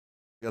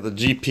Got the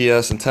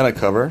GPS antenna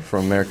cover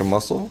from American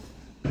Muscle.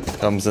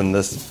 Comes in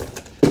this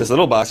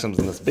little box, comes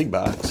in this big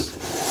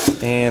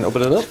box. And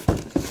open it up.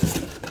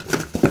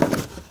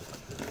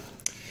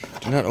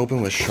 Do not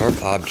open with sharp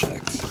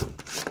objects.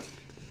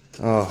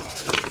 Oh,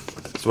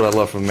 that's what I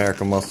love from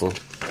American Muscle.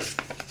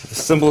 The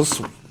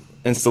simplest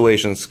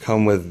installations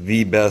come with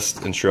the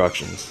best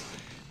instructions.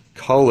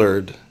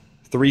 Colored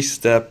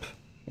 3-step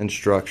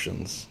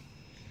instructions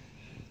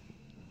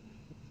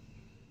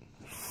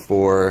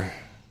for,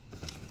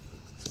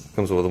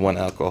 comes with one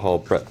alcohol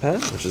prep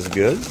pad, which is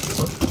good.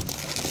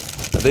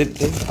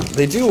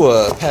 They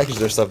do package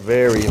their stuff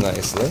very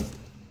nicely.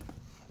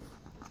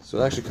 So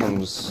it actually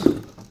comes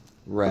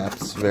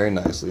wrapped very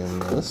nicely in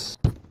this.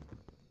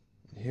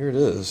 Here it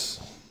is.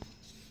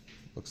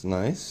 Looks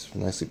nice,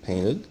 nicely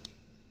painted.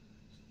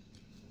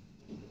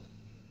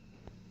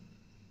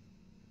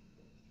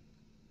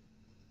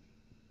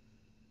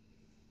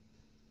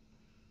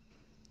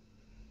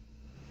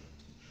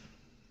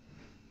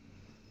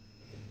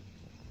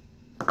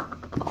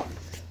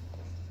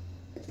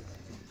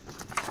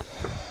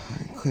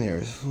 Clean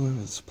areas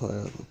with supply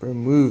of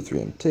remove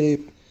 3M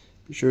tape.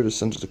 Be sure to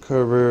center the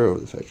cover over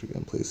the factory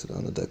gun. Place it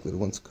on the deck lid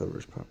once the cover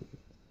is properly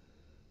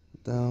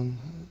down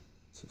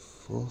to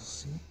full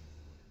seam.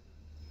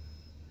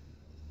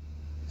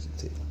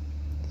 Tape.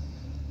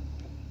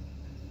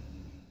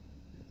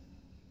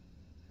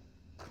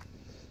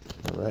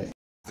 Alright.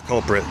 The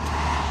culprit.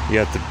 You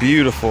got the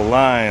beautiful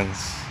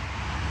lines.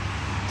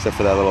 Except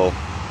for that little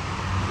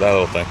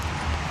thing.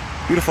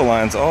 Beautiful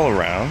lines all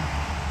around.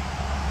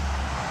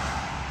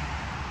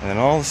 And then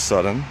all of a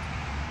sudden,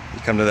 you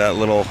come to that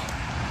little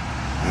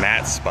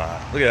matte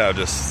spot. Look at how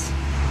just,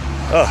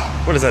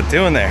 oh, what is that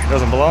doing there? It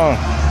doesn't belong.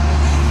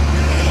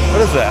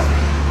 What is that?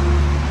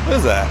 What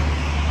is that?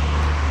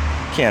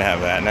 Can't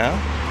have that now.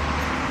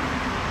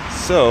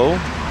 So,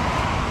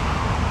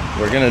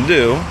 what we're gonna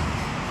do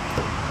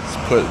is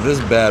put this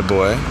bad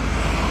boy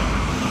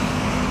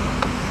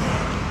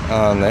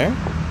on there.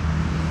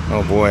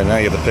 Oh boy, now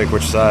you get to pick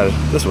which side.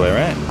 This way,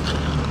 right?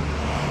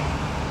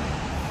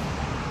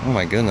 Oh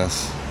my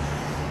goodness.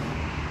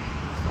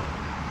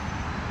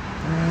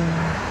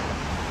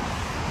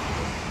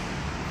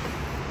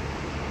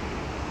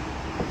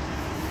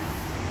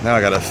 Now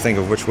I gotta think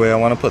of which way I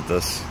want to put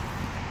this.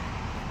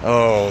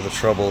 Oh, the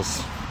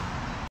troubles.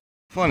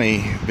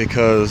 Funny,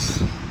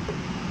 because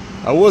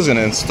I was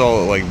gonna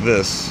install it like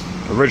this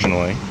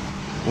originally.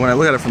 When I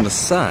look at it from the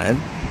side,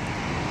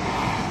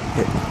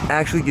 it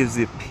actually gives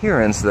the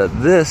appearance that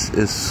this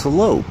is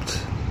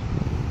sloped,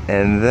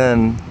 and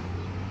then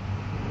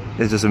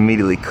it's just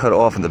immediately cut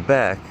off in the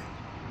back,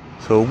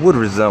 so it would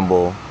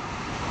resemble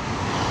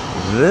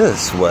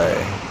this way.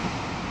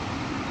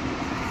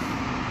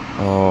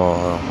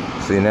 Oh,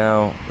 see,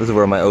 now this is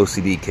where my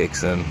OCD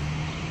kicks in.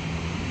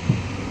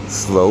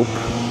 Slope,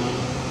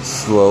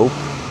 slope,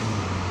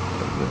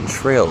 and then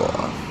trail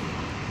off.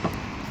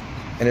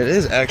 And it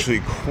is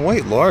actually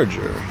quite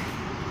larger.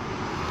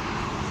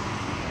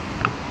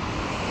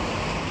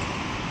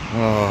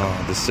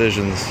 Oh,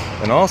 decisions.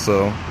 And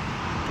also,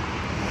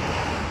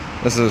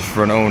 this is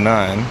for an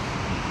 09.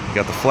 You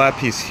got the flat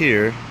piece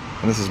here,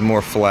 and this is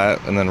more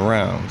flat and then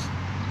round.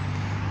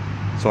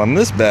 So on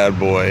this bad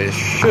boy, it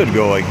should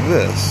go like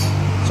this.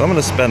 So I'm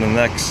gonna spend the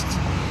next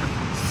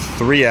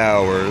 3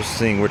 hours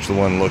seeing which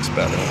one looks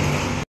better.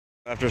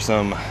 After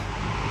some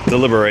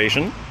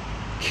deliberation,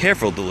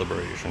 careful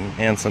deliberation,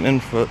 and some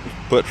input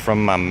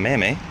from my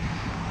mammy,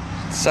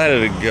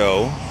 decided to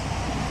go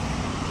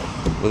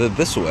with it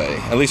this way,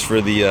 at least for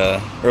the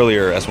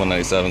earlier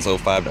S197, so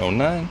 05 to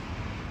 09.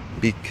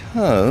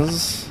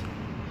 Because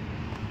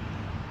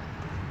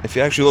if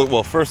you actually look,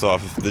 well, first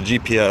off, the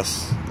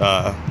GPS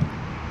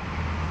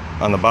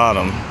on the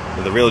bottom,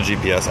 the real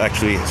GPS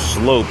actually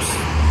slopes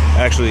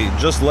actually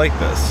just like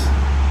this.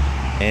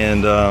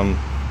 And oh,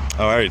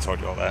 I already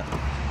told you all that.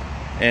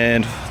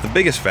 And the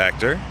biggest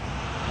factor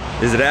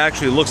is it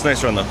actually looks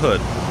nicer on the hood.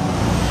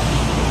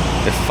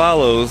 It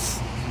follows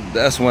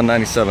the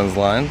S197's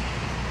line,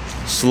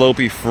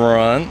 slopey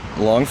front,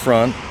 long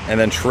front, and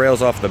then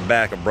trails off the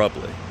back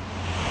abruptly.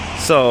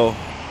 So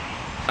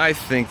I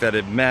think that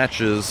it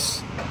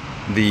matches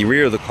the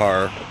rear of the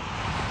car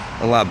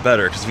a lot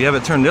better, because if you have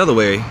it turned the other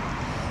way,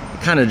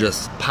 it kind of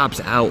just pops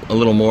out a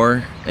little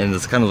more, and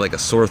it's kind of like a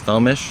sore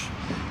thumb-ish.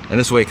 And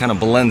this way it kind of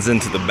blends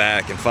into the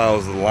back and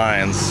follows the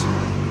lines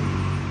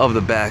of the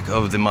back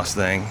of the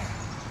Mustang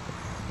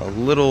a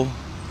little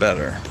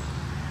better.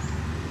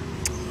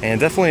 And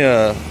definitely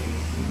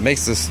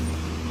makes this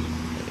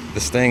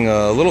thing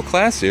a little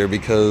classier,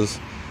 because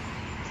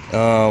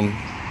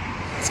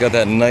it's got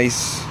that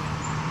nice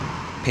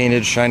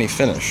painted shiny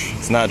finish.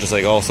 It's not just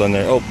like all of a sudden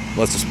there, oh,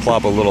 let's just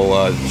plop a little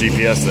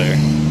GPS there.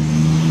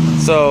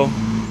 So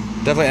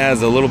definitely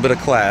adds a little bit of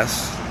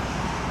class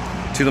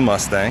to the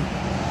Mustang.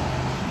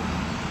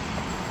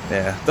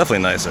 Yeah, definitely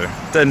nicer.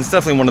 It's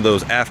definitely one of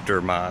those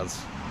after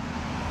mods.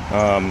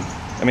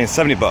 I mean,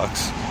 70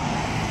 bucks.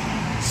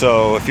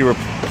 So if you were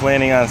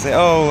planning on saying,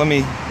 oh, let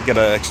me get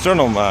an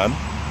external mod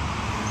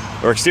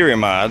or exterior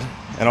mod,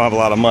 I don't have a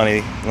lot of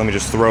money, let me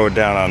just throw it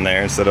down on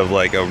there instead of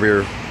like a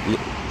rear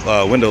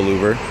window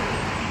louver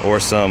or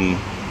some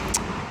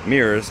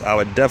mirrors. I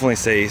would definitely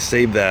say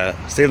save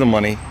the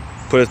money,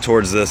 put it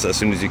towards this as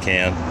soon as you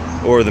can,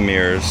 or the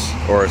mirrors,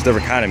 or a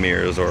different kind of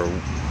mirrors, or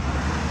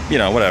you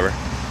know, whatever.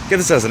 Get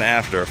this as an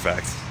after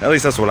effect. At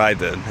least that's what I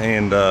did.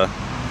 And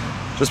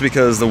just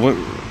because the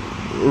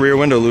rear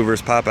window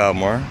louvers pop out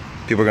more,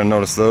 people are gonna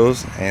notice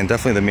those, and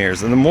definitely the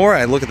mirrors. And the more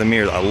I look at the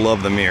mirrors, I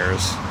love the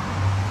mirrors.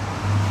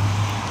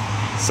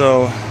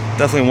 So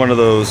definitely one of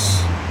those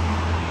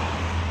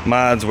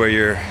mods where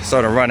you're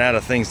starting to run out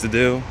of things to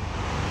do,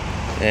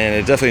 and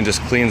it definitely just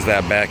cleans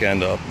that back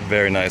end up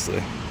very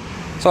nicely.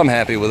 So I'm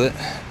happy with it.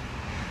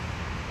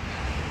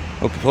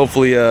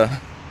 Hopefully this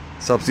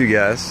helps you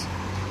guys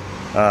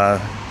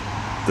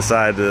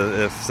decide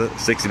if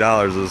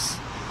 $60 is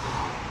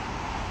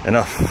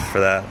enough for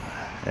that.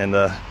 And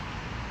I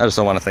just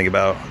don't want to think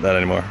about that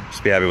anymore.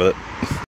 Just be happy with it.